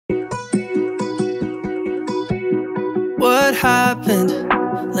What happened?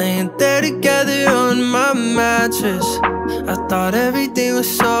 Laying there together on my mattress. I thought everything was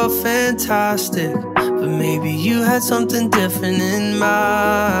so fantastic, but maybe you had something different in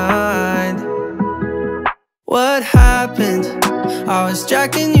mind. What happened? I was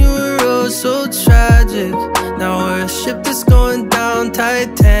jacking you a road so tragic. Now we're a ship that's going down,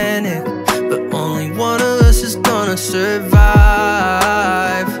 Titanic, but only one of us is gonna survive.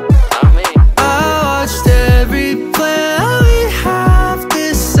 I watched every plan we have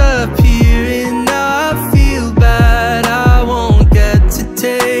disappear, and now I feel bad. I won't get to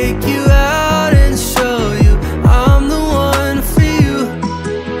take you out and show you I'm the one for you.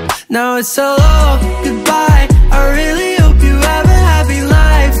 Now it's hello, goodbye. I really hope you have a happy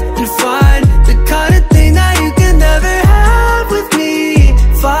life and find the kind of thing that you can never have with me.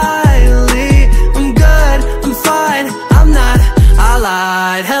 Finally, I'm good, I'm fine, I'm not, I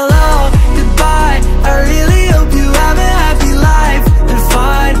lied. Hello, goodbye. I really hope you have a happy life and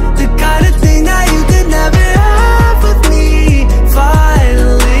find the kind of thing that you can never have with me.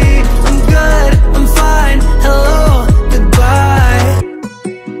 Finally, I'm good, I'm fine. Hello, goodbye.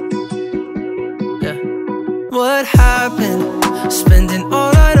 Yeah. What happened? Spending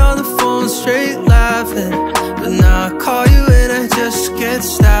all night on the phone straight laughing, but now I call you and I just get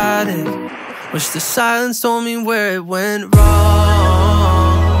static. Wish the silence told me where it went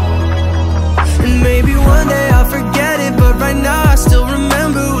wrong. And maybe one day I'll forget it, but right now I still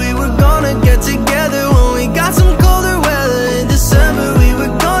remember we were gonna get together when we got some colder weather in December. We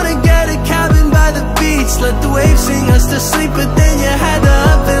were gonna get a cabin by the beach, let the waves sing us to sleep, but